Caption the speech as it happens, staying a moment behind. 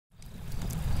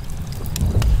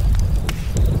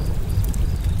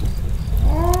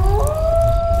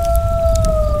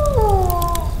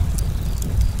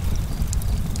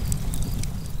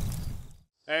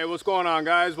What's going on,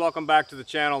 guys? Welcome back to the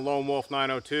channel, Lone Wolf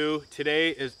 902.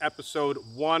 Today is episode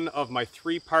 1 of my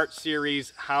 3-part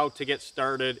series, how to get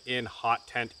started in hot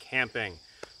tent camping.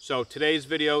 So today's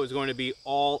video is going to be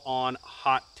all on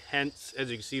hot tents.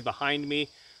 As you can see behind me,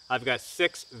 I've got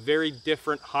 6 very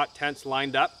different hot tents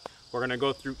lined up. We're going to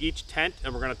go through each tent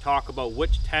and we're going to talk about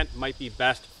which tent might be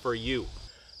best for you.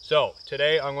 So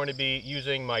today I'm going to be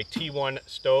using my T1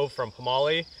 stove from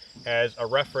Pomali as a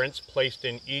reference placed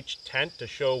in each tent to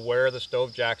show where the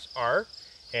stove jacks are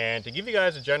and to give you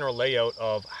guys a general layout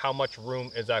of how much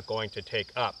room is that going to take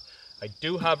up. I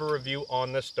do have a review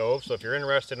on this stove, so if you're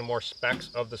interested in more specs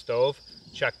of the stove,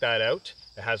 check that out.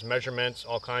 It has measurements,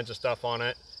 all kinds of stuff on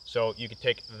it, so you can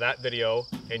take that video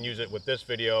and use it with this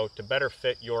video to better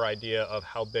fit your idea of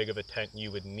how big of a tent you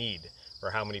would need,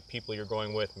 or how many people you're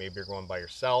going with. Maybe you're going by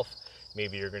yourself,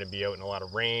 maybe you're going to be out in a lot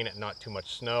of rain, not too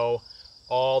much snow.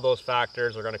 All those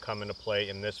factors are going to come into play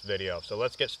in this video. So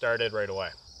let's get started right away.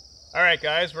 All right,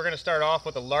 guys, we're going to start off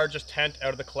with the largest tent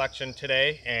out of the collection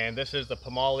today, and this is the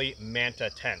Pomali Manta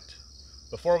tent.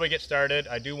 Before we get started,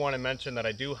 I do want to mention that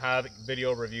I do have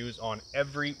video reviews on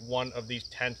every one of these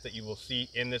tents that you will see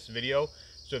in this video.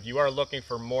 So if you are looking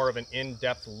for more of an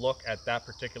in-depth look at that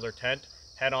particular tent,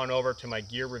 head on over to my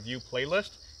gear review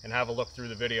playlist and have a look through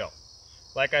the video.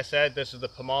 Like I said, this is the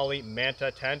Pomali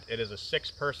Manta tent. It is a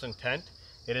 6-person tent.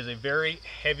 It is a very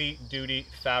heavy duty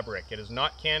fabric. It is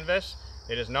not canvas,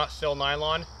 it is not sil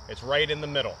nylon, it's right in the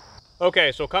middle.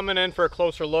 Okay, so coming in for a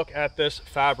closer look at this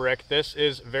fabric, this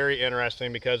is very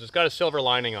interesting because it's got a silver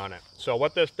lining on it. So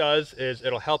what this does is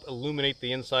it'll help illuminate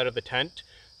the inside of the tent.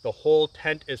 The whole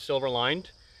tent is silver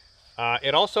lined.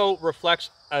 It also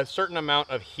reflects a certain amount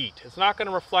of heat. It's not going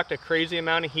to reflect a crazy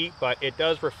amount of heat, but it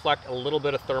does reflect a little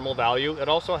bit of thermal value. It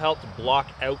also helps block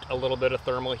out a little bit of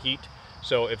thermal heat.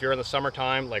 So if you're in the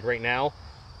summertime, like right now,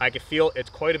 I can feel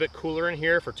it's quite a bit cooler in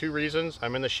here for 2 reasons.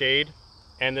 I'm in the shade,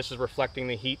 and this is reflecting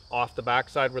the heat off the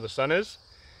backside where the sun is.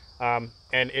 And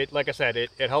it, like I said,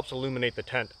 it helps illuminate the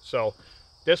tent. So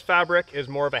this fabric is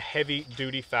more of a heavy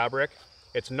duty fabric.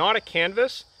 It's not a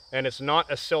canvas and it's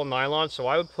not a sil nylon, so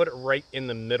I would put it right in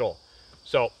the middle.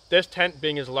 So this tent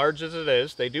being as large as it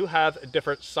is, they do have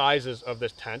different sizes of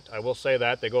this tent. I will say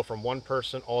that they go from 1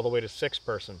 person all the way to 6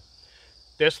 person.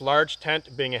 This large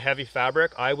tent being a heavy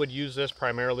fabric, I would use this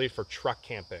primarily for truck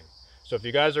camping. So if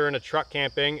you guys are in a truck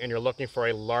camping and you're looking for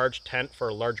a large tent for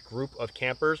a large group of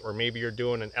campers, or maybe you're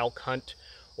doing an elk hunt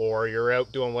or you're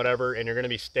out doing whatever and you're going to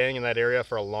be staying in that area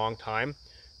for a long time,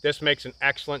 this makes an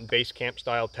excellent base camp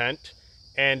style tent,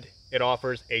 and it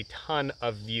offers a ton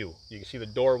of view. You can see the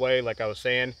doorway, like I was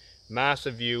saying,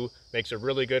 massive view, makes it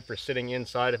really good for sitting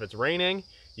inside if it's raining.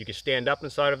 You can stand up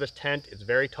inside of this tent, it's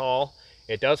very tall.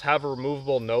 It does have a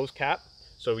removable nose cap,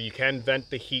 so you can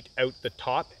vent the heat out the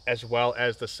top as well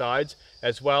as the sides,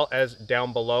 as well as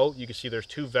down below. You can see there's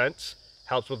 2 vents,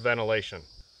 helps with ventilation.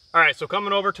 All right, so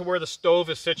coming over to where the stove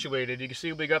is situated, you can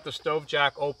see we got the stove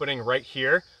jack opening right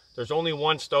here. There's only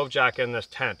 1 stove jack in this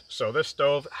tent, so this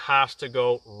stove has to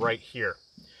go right here.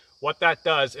 What that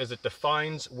does is it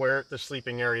defines where the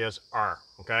sleeping areas are,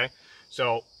 okay?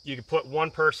 So you can put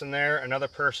 1 person there, another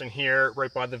person here,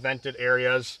 right by the vented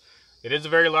areas. It is a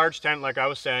very large tent, like I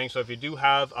was saying, so if you do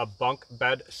have a bunk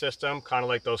bed system, kind of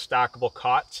like those stackable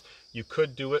cots, you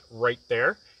could do it right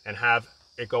there and have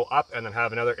it go up and then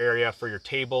have another area for your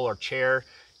table or chair.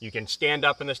 You can stand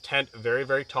up in this tent very,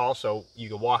 very tall, so you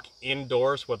can walk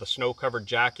indoors with a snow-covered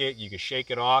jacket. You can shake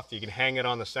it off. You can hang it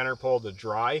on the center pole to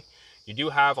dry. You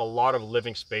do have a lot of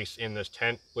living space in this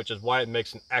tent, which is why it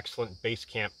makes an excellent base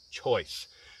camp choice.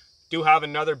 Do have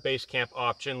another base camp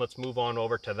option. Let's move on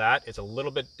over to that. It's a little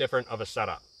bit different of a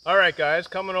setup. All right, guys,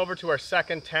 coming over to our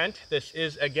second tent. This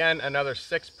is, again, another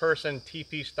 6-person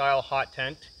teepee style hot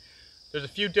tent. There's a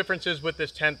few differences with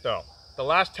this tent, though. The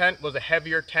last tent was a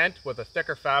heavier tent with a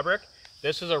thicker fabric.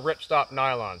 This is a ripstop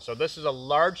nylon. So this is a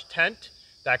large tent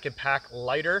that can pack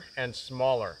lighter and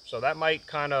smaller. So that might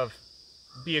kind of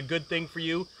be a good thing for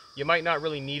you. You might not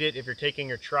really need it if you're taking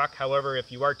your truck. However, if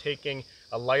you are taking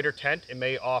a lighter tent, it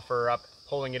may offer up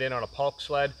pulling it in on a pulk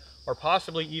sled, or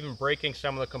possibly even breaking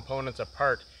some of the components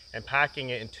apart and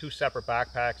packing it in 2 separate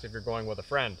backpacks if you're going with a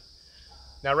friend.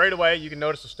 Now right away, you can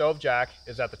notice the stove jack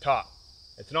is at the top.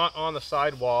 It's not on the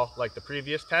side wall like the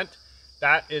previous tent.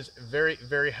 That is very,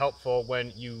 very helpful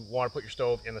when you want to put your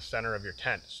stove in the center of your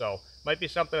tent. So might be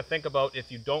something to think about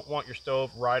if you don't want your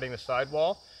stove riding the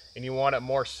sidewall and you want it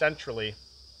more centrally.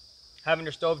 Having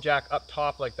your stove jack up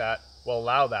top like that will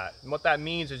allow that. And what that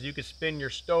means is you can spin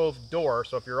your stove door.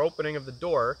 So if you're opening of the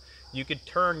door, you could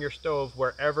turn your stove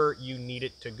wherever you need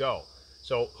it to go.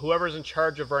 So whoever's in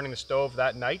charge of running the stove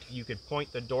that night, you could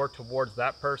point the door towards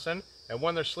that person And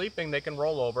when they're sleeping, they can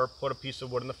roll over, put a piece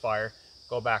of wood in the fire,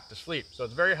 go back to sleep. So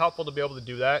it's very helpful to be able to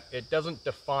do that. It doesn't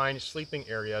define sleeping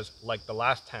areas like the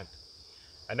last tent.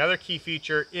 Another key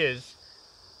feature is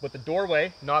with the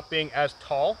doorway not being as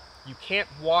tall, you can't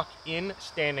walk in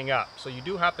standing up. So you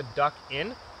do have to duck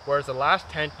in, whereas the last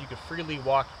tent, you could freely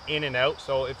walk in and out.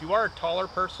 So if you are a taller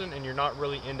person and you're not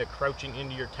really into crouching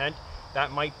into your tent,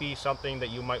 that might be something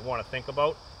that you might want to think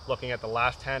about, looking at the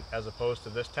last tent as opposed to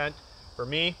this tent. For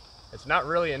me, it's not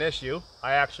really an issue.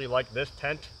 I actually like this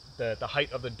tent, the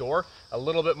height of the door, a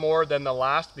little bit more than the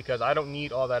last because I don't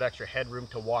need all that extra headroom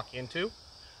to walk into.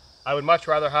 I would much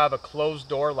rather have a closed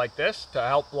door like this to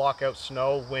help block out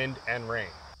snow, wind, and rain.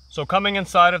 So coming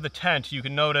inside of the tent, you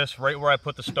can notice right where I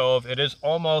put the stove, it is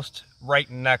almost right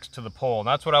next to the pole. And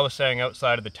that's what I was saying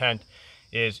outside of the tent,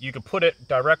 is you can put it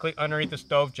directly underneath the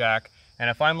stove jack. And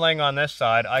if I'm laying on this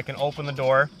side, I can open the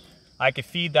door, I could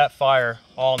feed that fire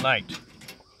all night.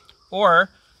 Or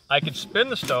I could spin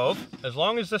the stove. As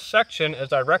long as this section is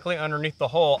directly underneath the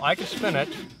hole, I can spin it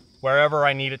wherever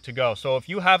I need it to go. So if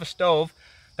you have a stove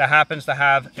that happens to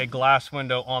have a glass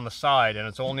window on the side and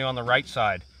it's only on the right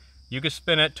side, you could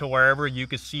spin it to wherever you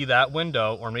could see that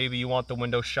window, or maybe you want the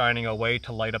window shining away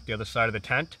to light up the other side of the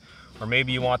tent, or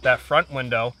maybe you want that front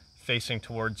window facing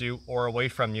towards you or away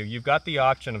from you. You've got the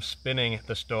option of spinning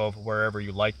the stove wherever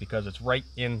you like because it's right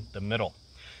in the middle.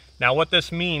 Now what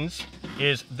this means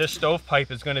is this stovepipe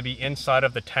is going to be inside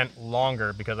of the tent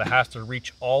longer because it has to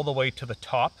reach all the way to the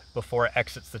top before it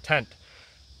exits the tent.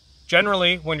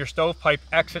 Generally, when your stovepipe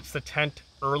exits the tent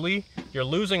early, you're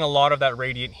losing a lot of that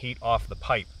radiant heat off the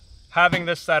pipe. Having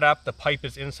this set up, the pipe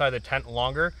is inside the tent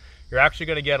longer, you're actually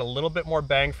going to get a little bit more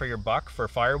bang for your buck for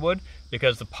firewood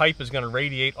because the pipe is going to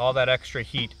radiate all that extra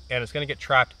heat and it's going to get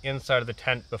trapped inside of the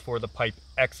tent before the pipe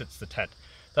exits the tent.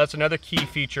 That's another key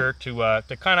feature to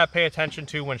kind of pay attention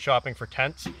to when shopping for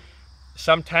tents.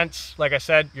 Some tents, like I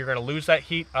said, you're going to lose that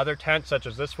heat. Other tents, such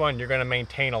as this one, you're going to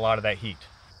maintain a lot of that heat.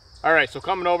 All right, so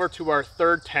coming over to our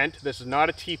third tent. This is not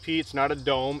a teepee, it's not a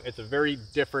dome, it's a very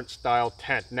different style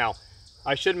tent. Now,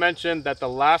 I should mention that the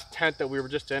last tent that we were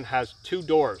just in has 2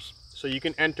 doors. So you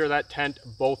can enter that tent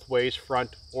both ways,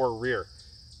 front or rear.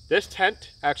 This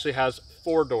tent actually has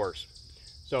 4 doors.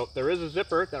 So there is a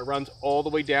zipper that runs all the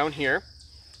way down here.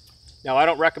 Now, I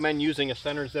don't recommend using a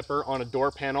center zipper on a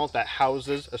door panel that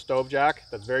houses a stove jack.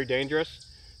 That's very dangerous.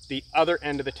 The other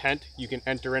end of the tent, you can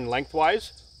enter in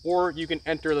lengthwise, or you can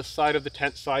enter the side of the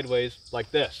tent sideways like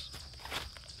this.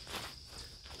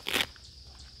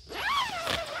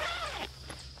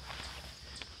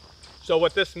 So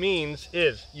what this means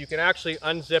is you can actually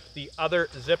unzip the other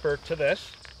zipper to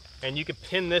this, and you can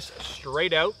pin this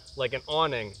straight out like an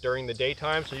awning during the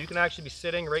daytime. So you can actually be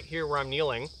sitting right here where I'm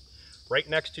kneeling, right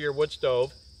next to your wood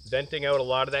stove, venting out a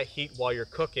lot of that heat while you're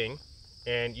cooking,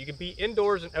 and you can be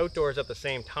indoors and outdoors at the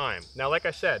same time. Now, like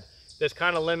I said, this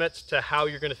kind of limits to how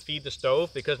you're going to feed the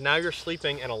stove because now you're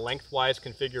sleeping in a lengthwise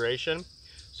configuration.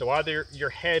 So either your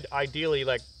head, ideally,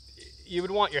 like you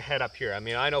would want your head up here. I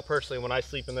mean, I know personally when I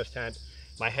sleep in this tent,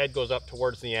 my head goes up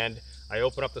towards the end. I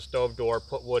open up the stove door,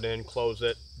 put wood in, close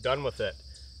it, done with it.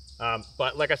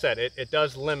 But like I said, it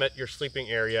does limit your sleeping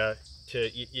area to,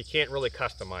 you can't really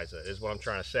customize it, is what I'm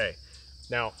trying to say.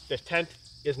 Now, this tent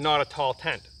is not a tall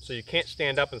tent, so you can't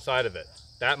stand up inside of it.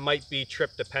 That might be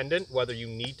trip dependent, whether you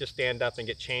need to stand up and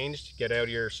get changed, get out of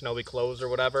your snowy clothes or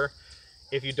whatever.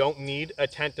 If you don't need a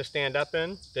tent to stand up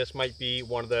in, this might be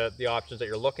one of the options that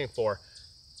you're looking for.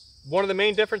 One of the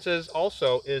main differences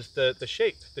also is the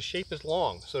shape. The shape is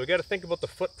long, so you got to think about the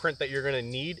footprint that you're going to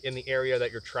need in the area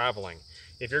that you're traveling.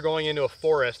 If you're going into a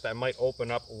forest that might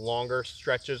open up longer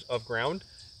stretches of ground,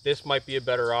 this might be a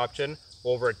better option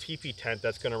over a teepee tent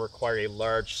that's going to require a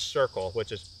large circle,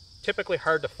 which is typically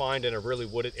hard to find in a really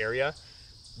wooded area.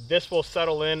 This will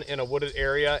settle in a wooded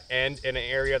area and in an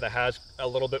area that has a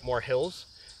little bit more hills,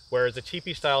 whereas a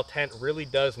teepee style tent really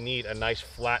does need a nice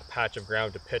flat patch of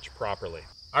ground to pitch properly.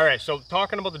 All right, so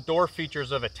talking about the door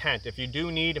features of a tent, if you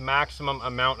do need a maximum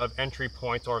amount of entry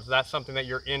points, or if that's something that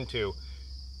you're into,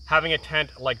 having a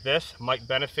tent like this might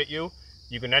benefit you.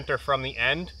 You can enter from the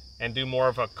end and do more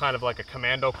of a kind of like a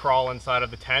commando crawl inside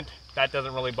of the tent. That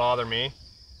doesn't really bother me.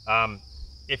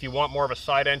 If you want more of a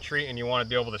side entry and you want to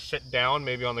be able to sit down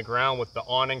maybe on the ground with the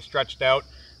awning stretched out,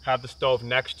 have the stove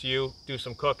next to you, do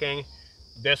some cooking,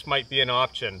 this might be an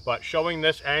option. But showing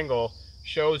this angle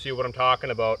shows you what I'm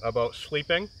talking about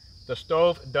sleeping. The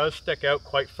stove does stick out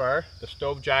quite far. The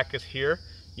stove jack is here.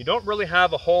 You don't really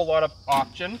have a whole lot of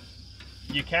option.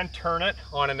 You can turn it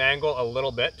on an angle a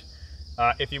little bit.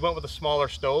 If you went with a smaller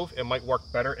stove, it might work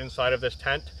better inside of this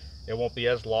tent. It won't be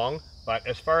as long, But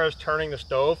as far as turning the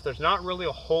stove, there's not really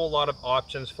a whole lot of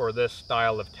options for this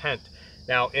style of tent.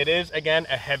 Now it is, again,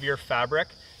 a heavier fabric.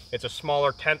 It's a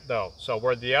smaller tent though. So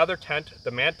where the other tent,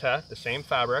 the Manta, the same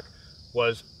fabric,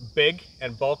 was big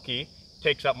and bulky,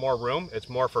 takes up more room, it's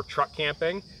more for truck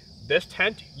camping. This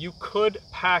tent you could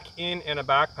pack in a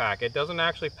backpack. It doesn't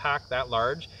actually pack that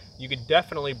large. You could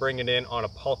definitely bring it in on a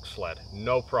bulk sled,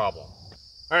 no problem.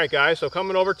 All right guys, so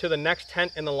coming over to the next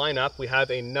tent in the lineup, we have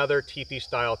another teepee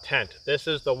style tent. This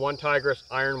is the One Tigris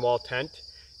Iron Wall tent.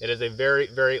 It is a very,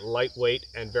 very lightweight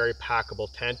and very packable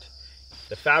tent.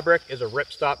 The fabric is a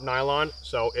ripstop nylon,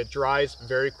 so it dries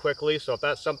very quickly. So if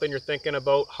that's something you're thinking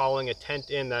about, hauling a tent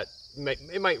in that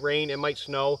it might rain, it might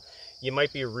snow, you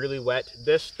might be really wet,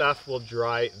 this stuff will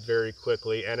dry very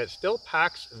quickly, and it still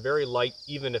packs very light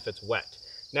even if it's wet.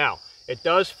 Now, it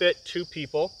does fit 2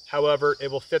 people, however, it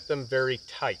will fit them very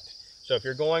tight. So if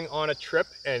you're going on a trip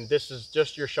and this is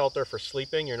just your shelter for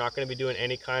sleeping, you're not going to be doing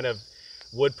any kind of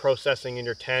wood processing in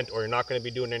your tent, or you're not going to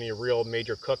be doing any real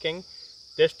major cooking,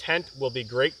 this tent will be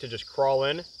great to just crawl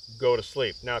in, go to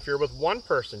sleep. Now, if you're with one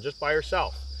person, just by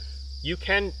yourself, you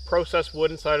can process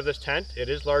wood inside of this tent. It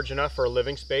is large enough for a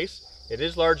living space. It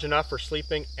is large enough for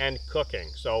sleeping and cooking.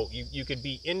 So you could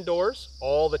be indoors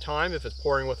all the time if it's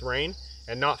pouring with rain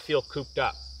and not feel cooped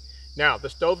up. Now, the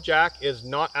stove jack is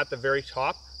not at the very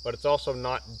top, but it's also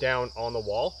not down on the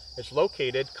wall. It's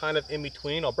located kind of in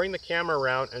between. I'll bring the camera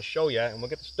around and show you, and we'll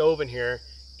get the stove in here,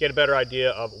 get a better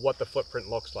idea of what the footprint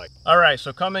looks like. All right,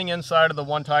 so coming inside of the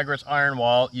One Tigris Iron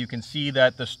Wall, you can see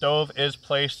that the stove is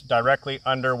placed directly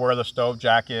under where the stove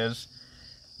jack is.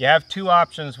 You have 2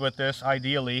 options with this,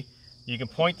 ideally. You can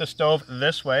point the stove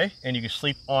this way and you can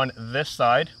sleep on this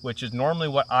side, which is normally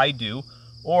what I do,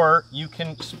 or you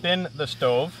can spin the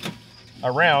stove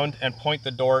around and point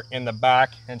the door in the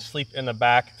back and sleep in the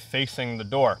back facing the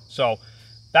door. So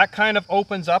that kind of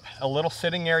opens up a little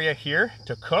sitting area here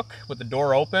to cook with the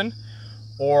door open,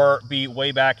 or be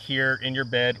way back here in your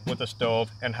bed with the stove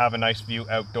and have a nice view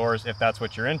outdoors if that's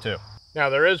what you're into. Now,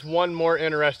 there is one more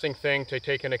interesting thing to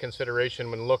take into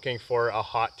consideration when looking for a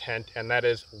hot tent, and that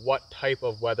is what type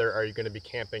of weather are you going to be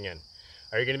camping in?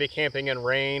 Are you going to be camping in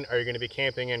rain? Are you going to be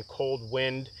camping in cold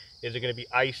wind? Is it going to be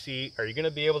icy? Are you going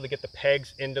to be able to get the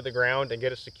pegs into the ground and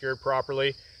get it secured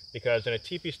properly? Because in a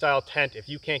teepee style tent, if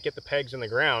you can't get the pegs in the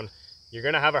ground, you're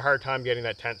going to have a hard time getting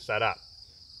that tent set up.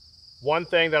 One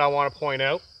thing that I want to point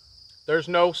out, there's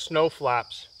no snow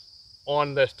flaps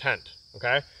on this tent,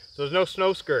 okay? So there's no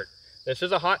snow skirt. This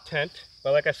is a hot tent,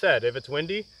 but like I said, if it's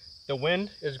windy, the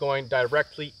wind is going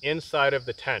directly inside of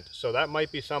the tent. So that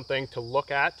might be something to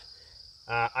look at.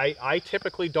 I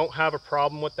typically don't have a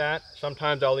problem with that.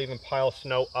 Sometimes I'll even pile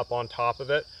snow up on top of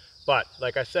it. But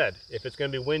like I said, if it's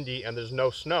going to be windy and there's no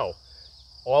snow,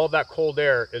 all of that cold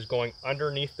air is going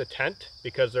underneath the tent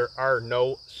because there are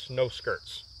no snow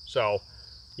skirts. So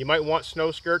you might want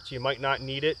snow skirts, you might not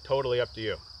need it, totally up to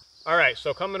you. All right,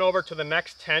 so coming over to the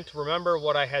next tent, remember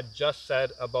what I had just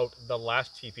said about the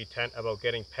last teepee tent about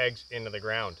getting pegs into the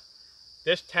ground.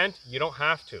 This tent, you don't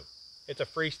have to. It's a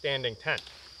freestanding tent.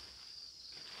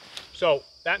 So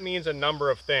that means a number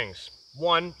of things.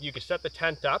 One, you can set the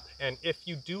tent up, and if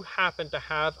you do happen to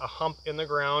have a hump in the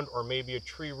ground or maybe a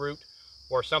tree root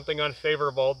or something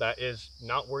unfavorable that is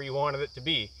not where you wanted it to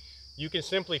be, you can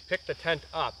simply pick the tent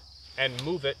up and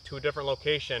move it to a different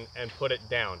location and put it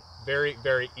down very,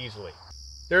 very easily.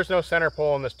 There's no center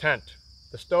pole in this tent.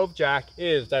 The stove jack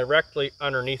is directly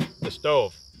underneath the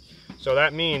stove. So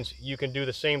that means you can do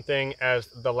the same thing as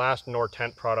the last Nor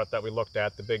tent product that we looked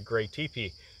at, the big gray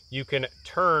teepee. You can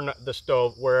turn the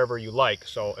stove wherever you like.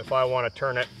 So if I want to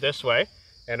turn it this way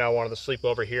and I wanted to sleep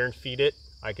over here and feed it,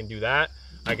 I can do that.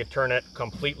 I can turn it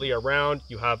completely around.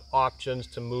 You have options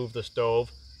to move the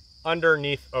stove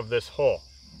underneath of this hole.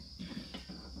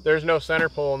 There's no center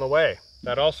pole in the way.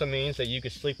 That also means that you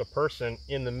could sleep a person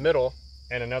in the middle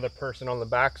and another person on the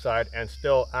backside and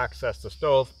still access the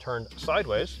stove turned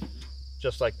sideways,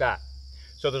 just like that.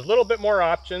 So there's a little bit more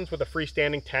options with a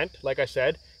freestanding tent. Like I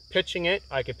said, pitching it,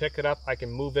 I can pick it up, I can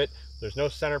move it. There's no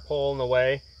center pole in the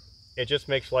way. It just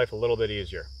makes life a little bit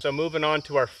easier. So moving on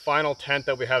to our final tent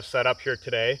that we have set up here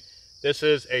today. This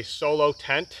is a solo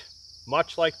tent,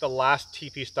 much like the last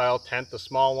teepee style tent, the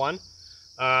small one.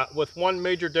 With one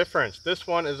major difference. This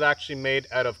one is actually made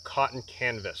out of cotton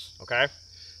canvas, okay?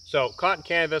 So cotton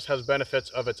canvas has benefits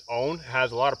of its own. It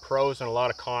has a lot of pros and a lot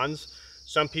of cons.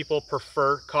 Some people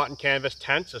prefer cotton canvas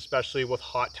tents, especially with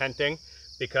hot tenting,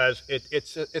 because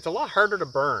it's a lot harder to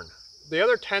burn. The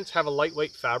other tents have a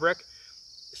lightweight fabric.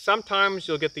 Sometimes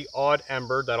you'll get the odd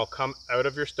ember that'll come out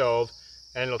of your stove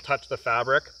and it'll touch the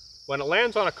fabric. When it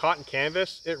lands on a cotton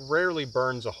canvas, it rarely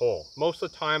burns a hole. Most of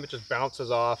the time it just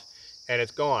bounces off and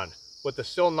it's gone. With the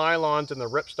sil nylons and the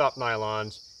ripstop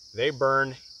nylons, they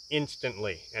burn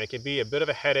instantly, and it can be a bit of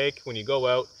a headache when you go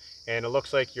out and it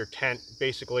looks like your tent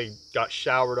basically got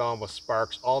showered on with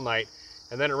sparks all night,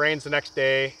 and then it rains the next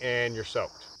day and you're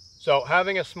soaked. So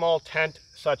having a small tent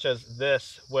such as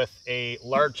this with a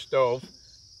large stove,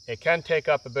 it can take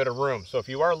up a bit of room. So if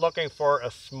you are looking for a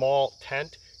small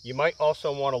tent, you might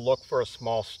also want to look for a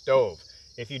small stove.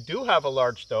 If you do have a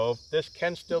large stove, this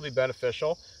can still be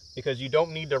beneficial because you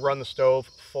don't need to run the stove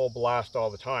full blast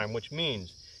all the time, which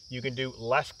means you can do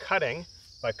less cutting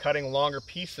by cutting longer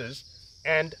pieces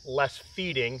and less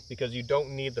feeding because you don't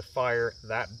need the fire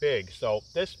that big. So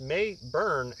this may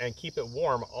burn and keep it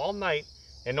warm all night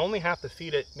and only have to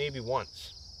feed it maybe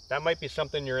once. That might be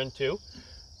something you're into.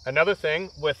 Another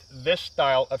thing with this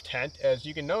style of tent, as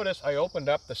you can notice, I opened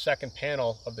up the second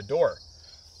panel of the door.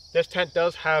 This tent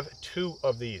does have 2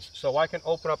 of these, so I can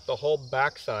open up the whole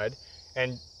backside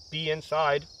and be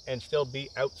inside and still be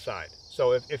outside.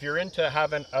 So if you're into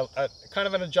having a kind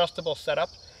of an adjustable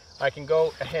setup, I can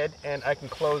go ahead and I can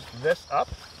close this up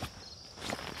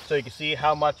so you can see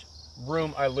how much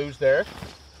room I lose there.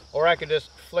 Or I could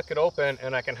just flick it open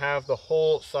and I can have the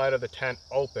whole side of the tent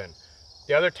open.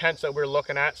 The other tents that we're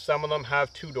looking at, some of them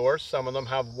have 2 doors, some of them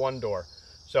have 1 door.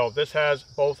 So this has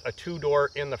both a 2-door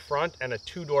in the front and a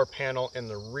 2-door panel in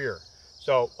the rear.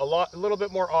 So a little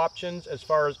bit more options as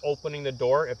far as opening the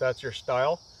door if that's your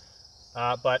style.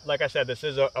 But like I said, this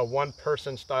is a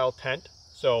 1-person style tent.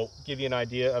 So give you an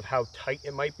idea of how tight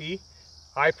it might be.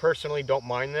 I personally don't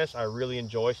mind this. I really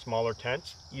enjoy smaller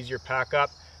tents, easier pack up,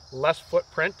 less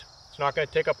footprint. It's not going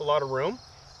to take up a lot of room,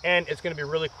 and it's going to be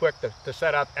really quick to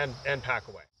set up and pack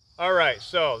away. All right,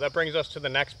 so that brings us to the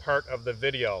next part of the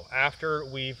video. After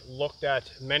we've looked at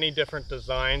many different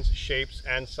designs, shapes,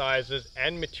 and sizes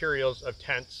and materials of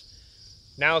tents,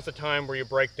 now is the time where you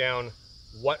break down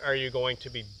what are you going to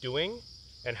be doing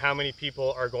and how many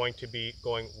people are going to be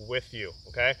going with you,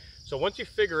 okay? So once you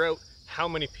figure out how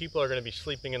many people are going to be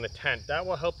sleeping in the tent, that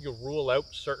will help you rule out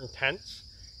certain tents,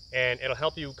 and it'll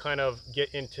help you kind of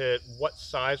get into what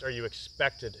size are you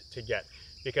expected to get.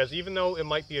 Because even though it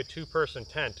might be a 2-person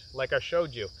tent, like I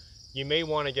showed you, you may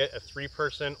want to get a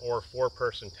 3-person or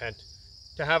 4-person tent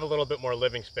to have a little bit more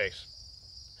living space.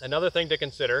 Another thing to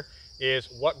consider is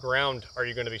what ground are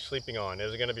you going to be sleeping on?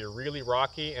 Is it going to be really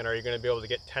rocky, and are you going to be able to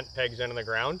get tent pegs into the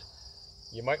ground?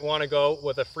 You might want to go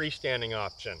with a freestanding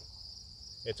option.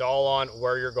 It's all on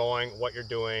where you're going, what you're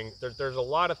doing. There's a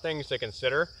lot of things to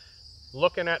consider.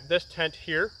 Looking at this tent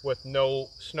here with no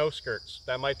snow skirts,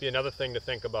 that might be another thing to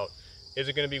think about. Is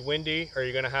it going to be windy? Or are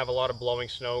you going to have a lot of blowing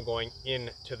snow going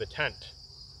into the tent?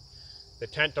 The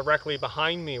tent directly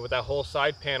behind me with that whole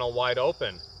side panel wide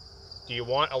open. Do you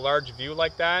want a large view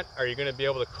like that? Are you going to be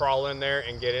able to crawl in there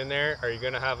and get in there? Are you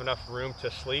going to have enough room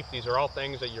to sleep? These are all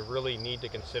things that you really need to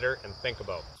consider and think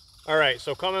about. All right,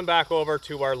 so coming back over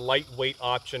to our lightweight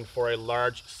option for a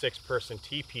large 6-person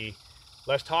teepee,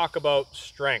 let's talk about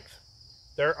strength.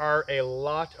 There are a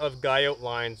lot of guy out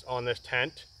lines on this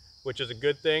tent, which is a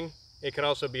good thing. It can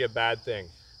also be a bad thing.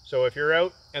 So if you're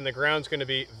out and the ground's going to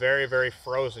be very, very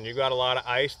frozen, you've got a lot of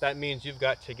ice, that means you've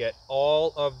got to get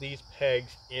all of these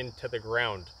pegs into the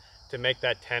ground to make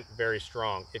that tent very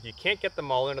strong. If you can't get them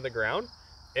all into the ground,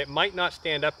 it might not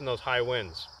stand up in those high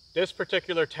winds. This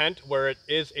particular tent, where it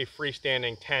is a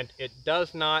freestanding tent, it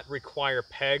does not require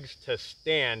pegs to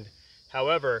stand.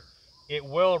 However, it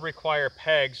will require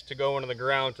pegs to go into the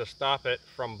ground to stop it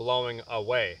from blowing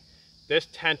away. This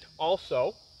tent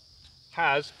also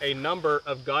has a number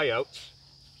of guy outs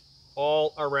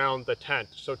all around the tent.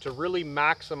 So to really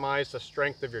maximize the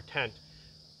strength of your tent,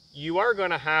 you are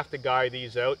going to have to guy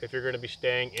these out if you're going to be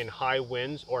staying in high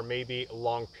winds or maybe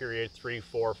long period 3,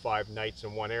 4, 5 nights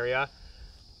in one area.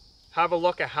 Have a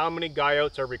look at how many guy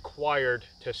outs are required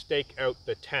to stake out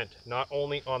the tent, not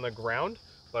only on the ground,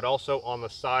 but also on the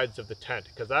sides of the tent,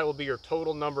 because that will be your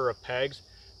total number of pegs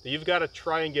that you've got to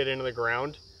try and get into the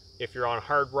ground. If you're on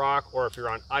hard rock or if you're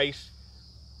on ice,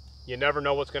 you never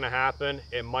know what's going to happen.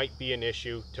 It might be an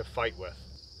issue to fight with.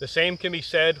 The same can be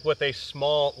said with a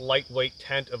small lightweight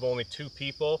tent of only 2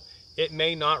 people. It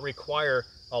may not require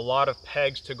a lot of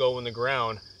pegs to go in the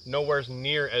ground, nowhere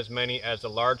near as many as the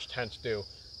large tents do.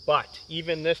 But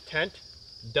even this tent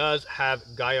does have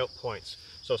guy out points.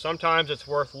 So sometimes it's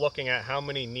worth looking at how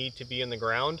many need to be in the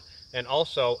ground and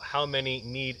also how many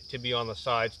need to be on the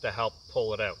sides to help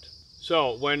pull it out.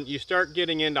 So when you start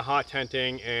getting into hot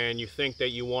tenting and you think that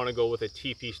you want to go with a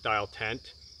teepee style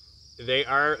tent, they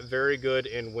are very good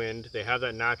in wind. They have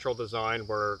that natural design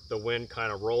where the wind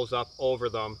kind of rolls up over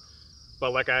them.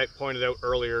 But like I pointed out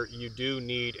earlier, you do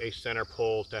need a center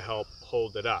pole to help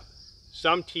hold it up.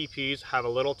 Some teepees have a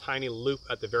little tiny loop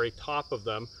at the very top of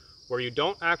them where you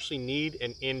don't actually need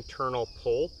an internal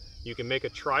pole. You can make a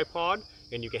tripod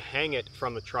and you can hang it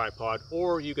from the tripod,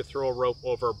 or you could throw a rope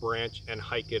over a branch and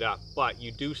hike it up. But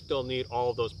you do still need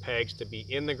all of those pegs to be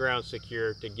in the ground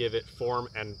secure to give it form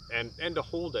and to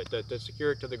hold it, to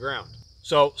secure it to the ground.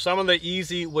 So some of the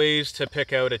easy ways to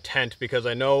pick out a tent, because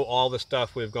I know all the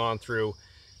stuff we've gone through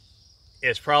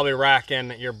is probably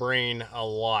racking your brain a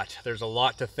lot. There's a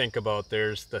lot to think about.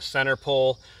 There's the center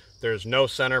pole, there's no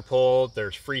center pole,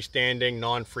 there's freestanding,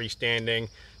 non-freestanding,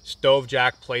 stove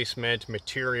jack placement,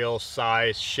 material,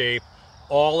 size, shape.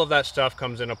 All of that stuff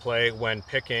comes into play when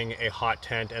picking a hot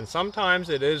tent, and sometimes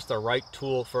it is the right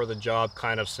tool for the job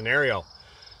kind of scenario.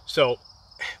 So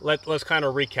let's kind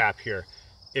of recap here.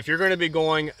 If you're going to be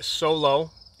going solo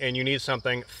and you need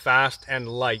something fast and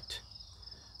light,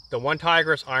 the One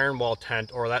Tigris iron wall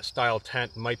tent or that style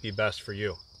tent might be best for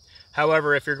you.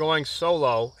 However, if you're going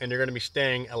solo and you're going to be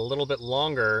staying a little bit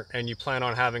longer and you plan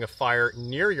on having a fire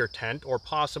near your tent, or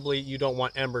possibly you don't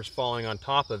want embers falling on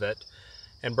top of it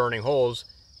and burning holes,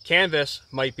 canvas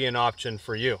might be an option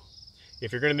for you.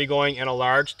 If you're going to be going in a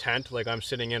large tent like I'm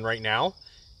sitting in right now,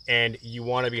 and you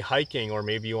want to be hiking, or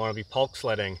maybe you want to be pulk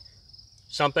sledding,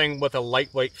 something with a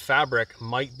lightweight fabric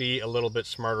might be a little bit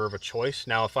smarter of a choice.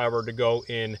 Now, if I were to go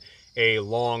in a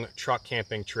long truck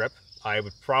camping trip, I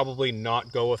would probably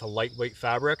not go with a lightweight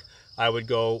fabric. I would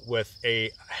go with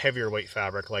a heavier weight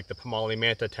fabric like the Pomali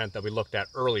Manta tent that we looked at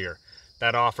earlier.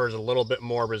 That offers a little bit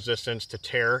more resistance to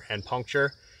tear and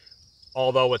puncture.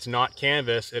 Although it's not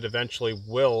canvas, it eventually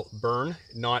will burn,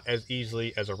 not as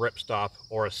easily as a ripstop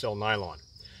or a sil nylon.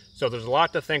 So there's a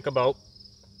lot to think about.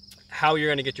 How you're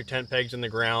going to get your tent pegs in the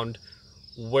ground,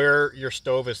 where your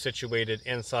stove is situated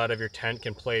inside of your tent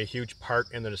can play a huge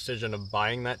part in the decision of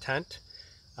buying that tent.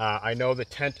 I know the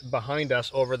tent behind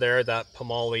us over there, that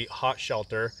Pomali hot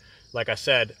shelter, like I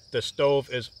said, the stove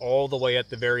is all the way at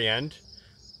the very end.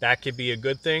 That could be a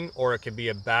good thing or it could be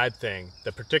a bad thing.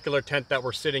 The particular tent that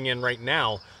we're sitting in right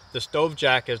now, the stove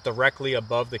jack is directly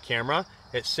above the camera.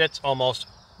 It sits almost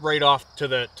right off to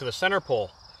the center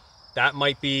pole. That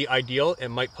might be ideal, it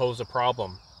might pose a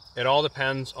problem. It all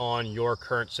depends on your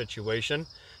current situation.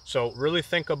 So really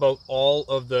think about all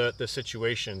of the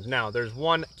situations. Now, there's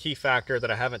one key factor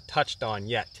that I haven't touched on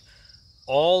yet.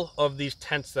 All of these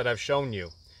tents that I've shown you,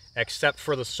 except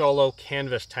for the solo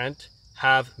canvas tent,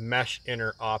 have mesh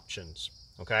inner options,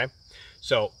 okay?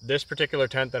 So this particular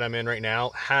tent that I'm in right now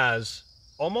has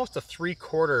almost a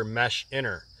 3/4 mesh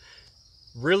inner.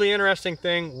 Really interesting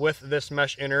thing with this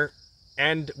mesh inner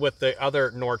and with the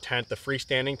other Nor tent, the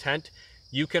freestanding tent,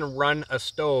 you can run a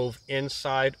stove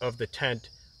inside of the tent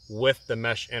with the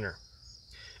mesh inner.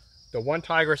 The One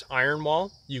Tigris iron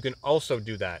wall, you can also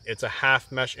do that. It's a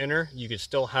half mesh inner. You can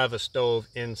still have a stove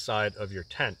inside of your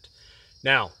tent.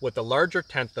 Now, with the larger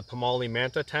tent, the Pomali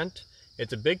Manta tent,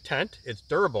 it's a big tent, it's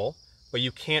durable, but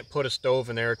you can't put a stove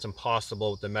in there. It's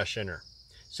impossible with the mesh inner.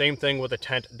 Same thing with the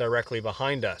tent directly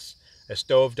behind us. A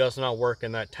stove does not work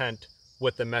in that tent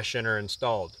with the mesh inner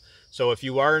installed. So if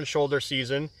you are in shoulder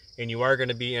season and you are going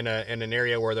to be in an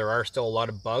area where there are still a lot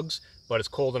of bugs, but it's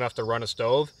cold enough to run a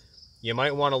stove, you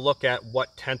might want to look at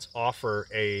what tents offer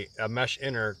a mesh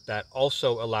inner that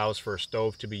also allows for a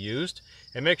stove to be used,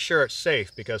 and make sure it's safe,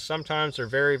 because sometimes they're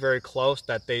very, very close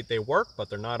that they work, but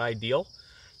they're not ideal.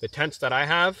 The tents that I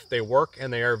have, they work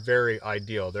and they are very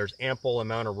ideal. There's ample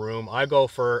amount of room. I go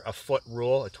for a foot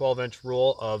rule, a 12-inch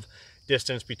rule of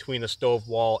distance between the stove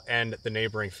wall and the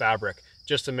neighboring fabric,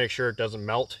 just to make sure it doesn't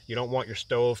melt. You don't want your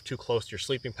stove too close to your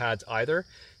sleeping pads either,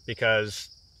 because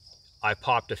I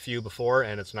popped a few before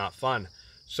and it's not fun.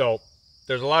 So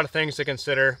there's a lot of things to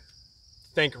consider.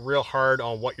 Think real hard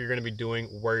on what you're going to be doing,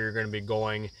 where you're going to be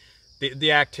going,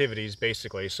 the activities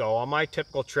basically. So on my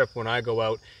typical trip when I go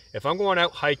out, if I'm going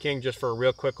out hiking just for a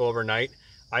real quick overnight,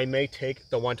 I may take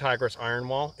the One Tigris iron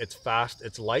wall. It's fast,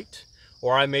 it's light.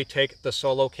 Or I may take the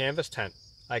solo canvas tent.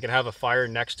 I can have a fire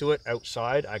next to it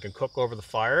outside. I can cook over the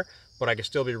fire, but I can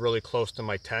still be really close to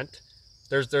my tent.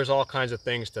 There's all kinds of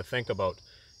things to think about.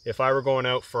 If I were going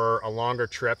out for a longer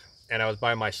trip and I was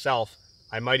by myself,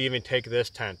 I might even take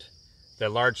this tent. The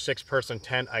large 6-person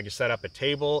tent, I can set up a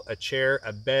table, a chair,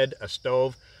 a bed, a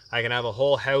stove. I can have a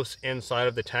whole house inside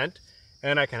of the tent,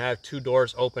 and I can have 2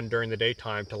 doors open during the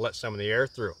daytime to let some of the air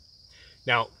through.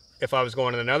 Now, if I was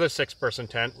going in another 6-person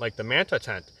tent, like the Manta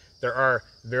tent, there are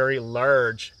very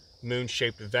large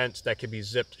moon-shaped vents that can be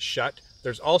zipped shut.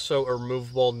 There's also a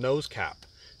removable nose cap.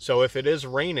 So if it is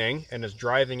raining and it's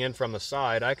driving in from the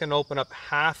side, I can open up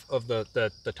half of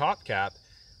the top cap,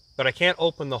 but I can't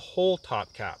open the whole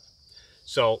top cap.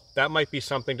 So that might be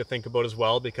something to think about as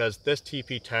well, because this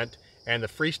TP tent and the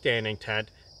freestanding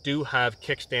tent do have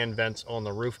kickstand vents on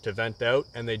the roof to vent out,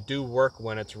 and they do work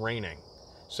when it's raining.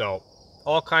 So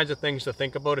all kinds of things to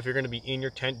think about if you're going to be in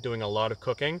your tent doing a lot of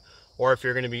cooking, or if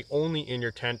you're going to be only in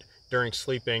your tent during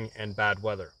sleeping and bad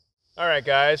weather. All right,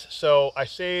 guys, so I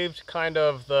saved kind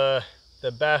of the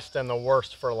best and the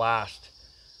worst for last.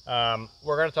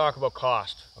 We're going to talk about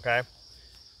cost, okay?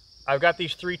 I've got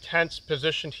these 3 tents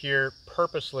positioned here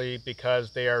purposely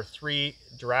because they are 3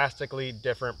 drastically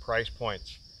different price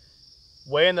points.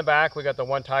 Way in the back, we got the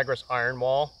One Tigris Iron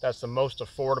Wall. That's the most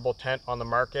affordable tent on the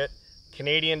market.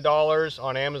 Canadian dollars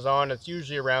on Amazon, it's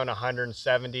usually around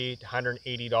 $170 to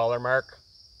 $180 mark.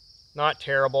 Not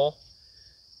terrible.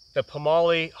 The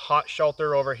Pomali Hot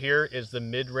Shelter over here is the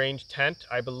mid-range tent.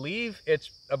 I believe it's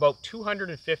about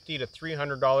 $250 to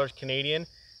 $300 Canadian.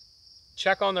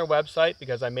 Check on their website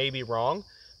because I may be wrong,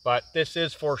 but this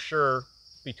is for sure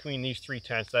between these 3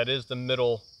 tents. That is the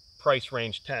middle price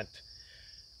range tent.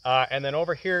 And then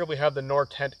over here we have the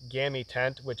Nortent Gammy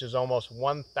tent, which is almost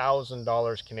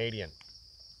 $1,000 Canadian.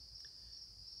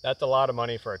 That's a lot of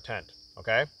money for a tent,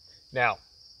 okay? Now,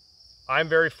 I'm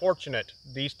very fortunate.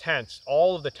 These tents,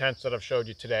 all of the tents that I've showed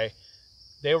you today,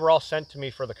 they were all sent to me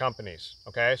for the companies,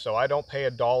 okay? So I don't pay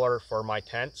 $1 for my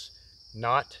tents.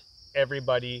 Not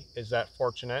everybody is that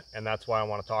fortunate, and that's why I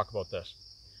want to talk about this.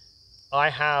 I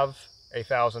have a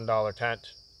 $1,000 tent.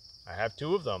 I have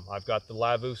 2 of them. I've got the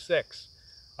Lavu 6.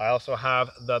 I also have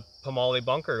the Pomali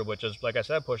Bunker, which is, like I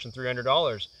said, pushing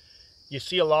 $300. You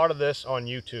see a lot of this on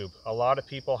YouTube. A lot of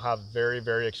people have very,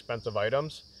 very expensive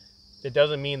items. It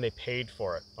doesn't mean they paid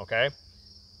for it, okay?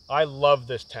 I love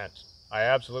this tent. I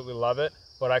absolutely love it,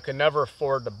 but I could never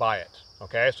afford to buy it,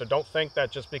 okay? So don't think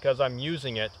that just because I'm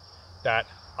using it that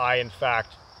I, in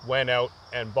fact, went out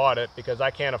and bought it, because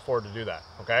I can't afford to do that,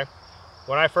 okay?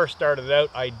 When I first started out,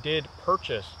 I did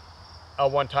purchase a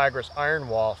One Tigris Iron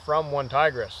Wall from One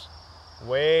Tigris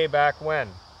way back when.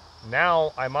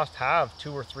 Now I must have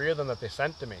 2 or 3 of them that they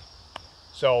sent to me.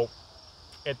 So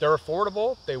if they're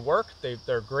affordable, they work,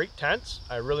 they're great tents.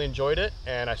 I really enjoyed it,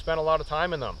 and I spent a lot of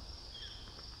time in them.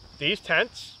 These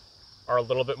tents are a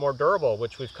little bit more durable,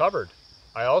 which we've covered.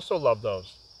 I also love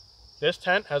those. This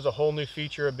tent has a whole new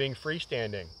feature of being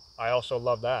freestanding. I also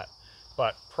love that.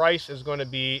 But price is going to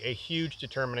be a huge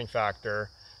determining factor.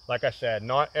 Like I said,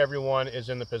 not everyone is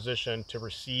in the position to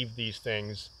receive these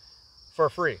things for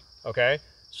free, okay?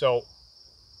 So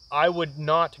I would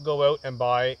not go out and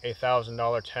buy a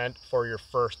 $1,000 tent for your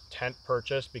first tent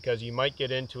purchase, because you might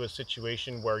get into a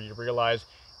situation where you realize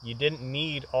you didn't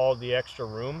need all the extra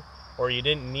room, or you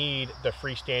didn't need the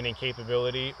freestanding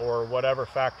capability, or whatever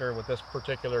factor with this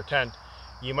particular tent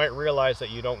you might realize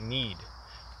that you don't need.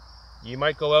 You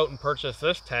might go out and purchase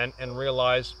this tent and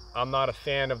realize, I'm not a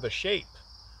fan of the shape.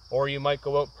 Or you might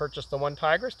go out and purchase the One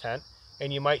Tigris tent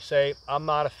and you might say, I'm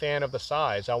not a fan of the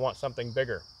size, I want something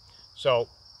bigger. So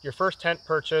your first tent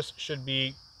purchase should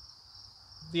be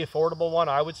the affordable one,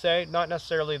 I would say. Not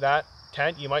necessarily that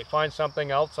tent. You might find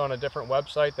something else on a different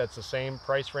website that's the same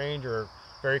price range or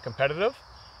very competitive.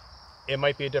 It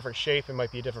might be a different shape, it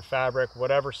might be a different fabric,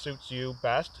 whatever suits you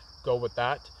best, go with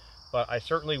that. But I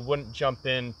certainly wouldn't jump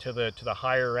into the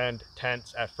higher end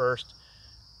tents at first,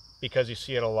 because you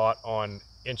see it a lot on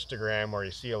Instagram or you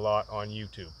see a lot on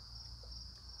YouTube.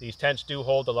 These tents do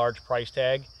hold a large price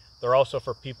tag. They're also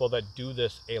for people that do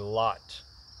this a lot,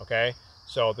 okay?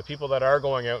 So the people that are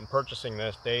going out and purchasing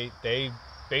this, they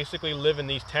basically live in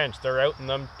these tents. They're out in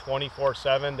them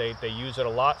 24/7. They use it a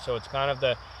lot. So it's kind of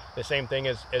the same thing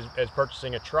as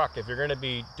purchasing a truck. If you're going to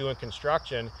be doing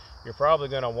construction, you're probably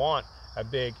going to want a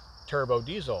big turbo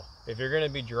diesel. If you're going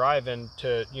to be driving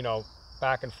to, you know,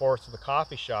 back and forth to the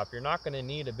coffee shop, you're not going to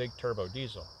need a big turbo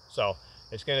diesel. So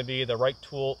it's going to be the right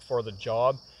tool for the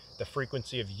job. The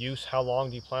frequency of use, how long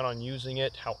do you plan on using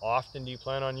it, how often do you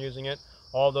plan on using it,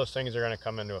 all those things are going to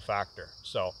come into a factor.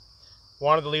 So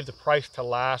wanted to leave the price to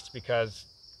last, because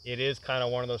it is kind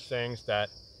of one of those things that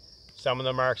some of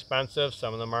them are expensive,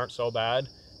 some of them aren't so bad,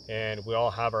 and we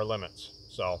all have our limits.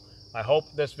 So I hope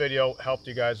this video helped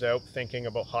you guys out thinking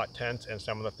about hot tents and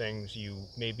some of the things you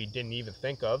maybe didn't even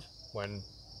think of when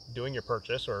doing your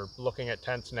purchase, or looking at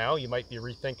tents now. You might be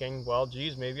rethinking, well,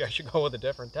 geez, maybe I should go with a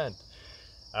different tent.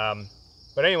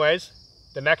 But anyways,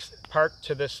 the next part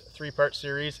to this 3-part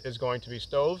series is going to be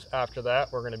stoves. After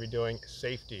that, we're going to be doing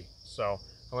safety. So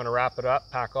I'm going to wrap it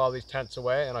up, pack all these tents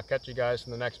away, and I'll catch you guys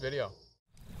in the next video.